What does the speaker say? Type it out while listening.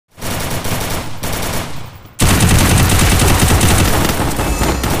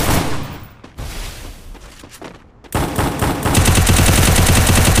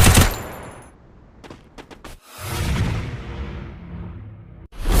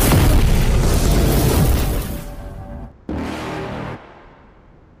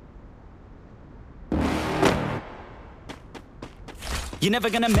You're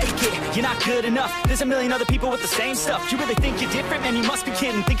never gonna make it, you're not good enough. There's a million other people with the same stuff. You really think you're different? Man, you must be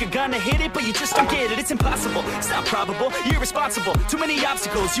kidding. Think you're gonna hit it, but you just don't get it. It's impossible, it's not probable, you're irresponsible. Too many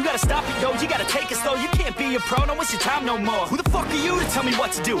obstacles, you gotta stop it, yo. You gotta take it slow, you can't be a pro. Don't waste your time no more. Who the fuck are you to tell me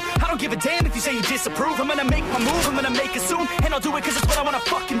what to do? I don't give a damn if you say you disapprove. I'm gonna make my move, I'm gonna make it soon. And I'll do it cause it's what I wanna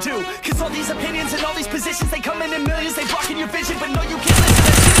fucking do. Cause all these opinions and all these positions, they come in millions. They blocking your vision, but no, you can't listen.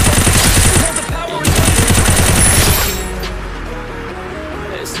 That shit is all the power and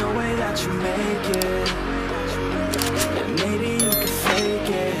there's no way that you make it, and maybe you can fake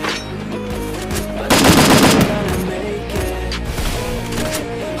it, but you're gonna make it.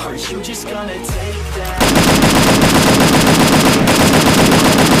 Aren't you just gonna take that?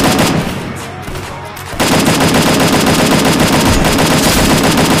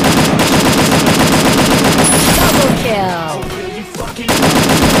 Double kill!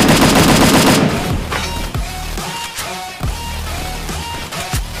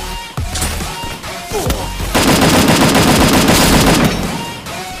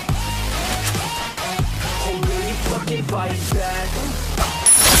 Oh, will you fucking fight back?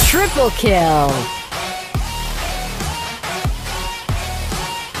 Triple kill!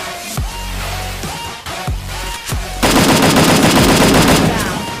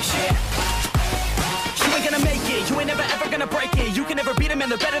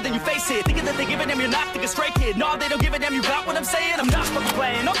 They're better than you face it. Thinking that they give a damn, you're not, think a straight kid. No, they don't give a damn, you got what I'm saying? I'm not fucking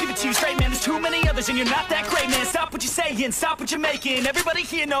playing, I'll give it to you straight, man. There's too many others and you're not that great, man. Stop what you're saying, stop what you're making. Everybody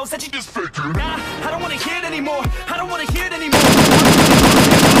here knows that you just faking. Nah, I don't wanna hear it anymore. I don't wanna hear it anymore.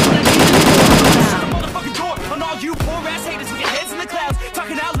 Shut the motherfucking door on all you poor ass haters with your heads in the clouds,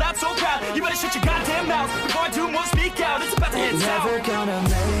 talking out loud so proud. You better shut your goddamn mouth before I do more speak out. It's about to head south. You're never gonna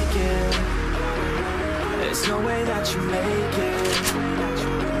make it. There's no way that you make it.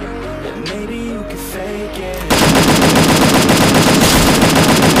 Maybe you can fake it.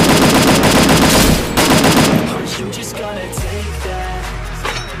 Aren't you just gonna take that?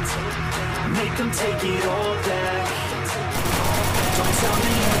 Make them take it all back. Don't tell me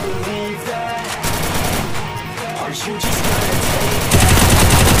you believe that. Aren't you just gonna take that?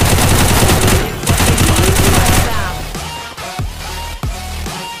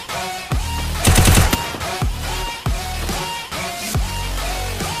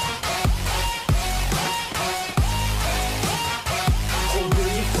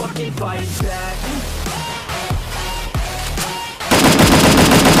 Fight back.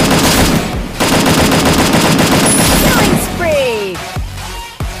 Killing spree.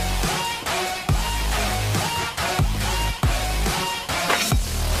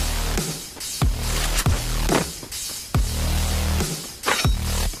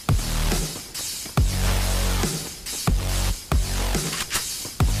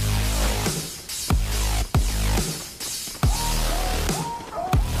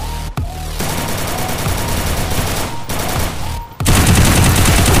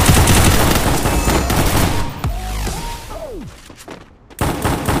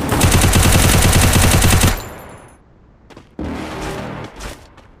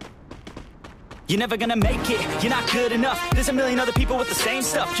 You're never gonna make it, you're not good enough. There's a million other people with the same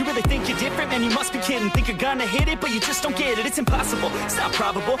stuff. You really think you're different? Man, you must be kidding. Think you're gonna hit it, but you just don't get it. It's impossible, it's not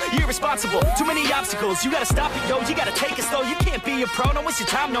probable, you're irresponsible. Too many obstacles, you gotta stop it, yo. You gotta take it slow, you can't be a pro. Don't waste your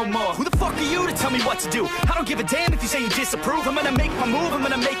time no more. Who the fuck are you to tell me what to do? I don't give a damn if you say you disapprove. I'm gonna make my move, I'm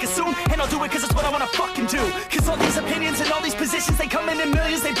gonna make it soon. And I'll do it cause it's what I wanna fucking do. Cause all these opinions and all these positions, they come in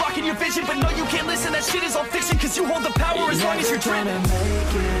millions. They blocking your vision, but no, you can't listen. That shit is all fiction. Cause you hold the power as long as you're dreaming.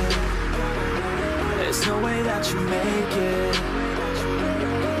 There's no way that you make it,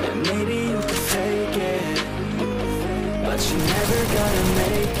 and maybe you can fake it, but you're never gonna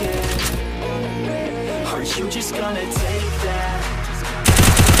make it. Aren't you just gonna take that?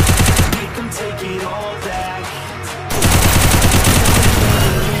 Make them take it all back.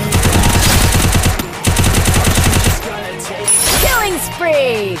 Aren't you just gonna take that? Killing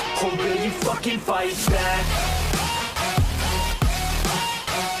spree! Or will you fucking fight back?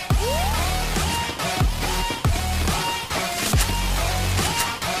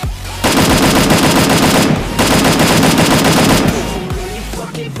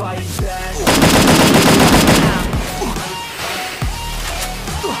 Fight back.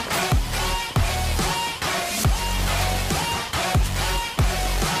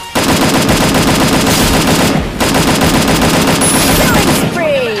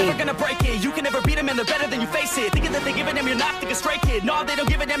 kid. No, they don't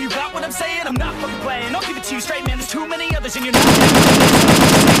give a damn, you got what I'm saying? I'm not fucking playing, I'll give it to you straight, man. There's too many others and you're not everybody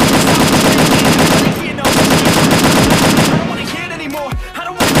here knows I don't wanna hear it anymore. I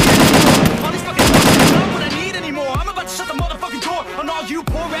don't wanna hear it anymore. All these fucking talks, that's not what I need anymore. I'm about to shut the motherfucking door on all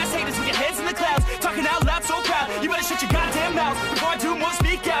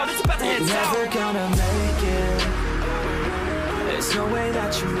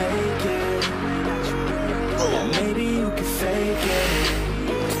that you make it. Yeah, maybe you can fake it,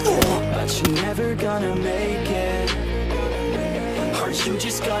 but you're never gonna make it. Are you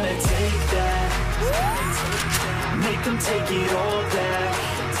just gonna take that? Make them take it all back.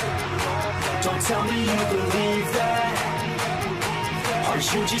 Don't tell me you believe that. Are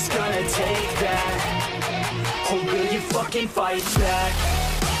you just gonna take that? Or will you fucking fight back?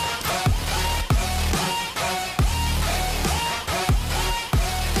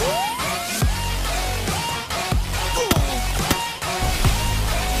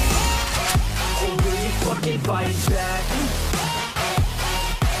 Or will you fucking fight back?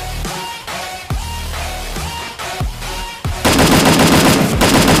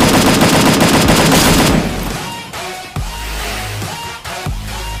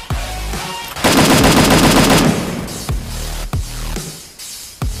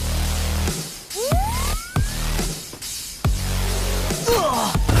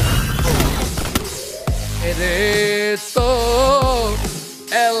 Esto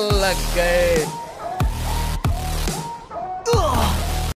es la que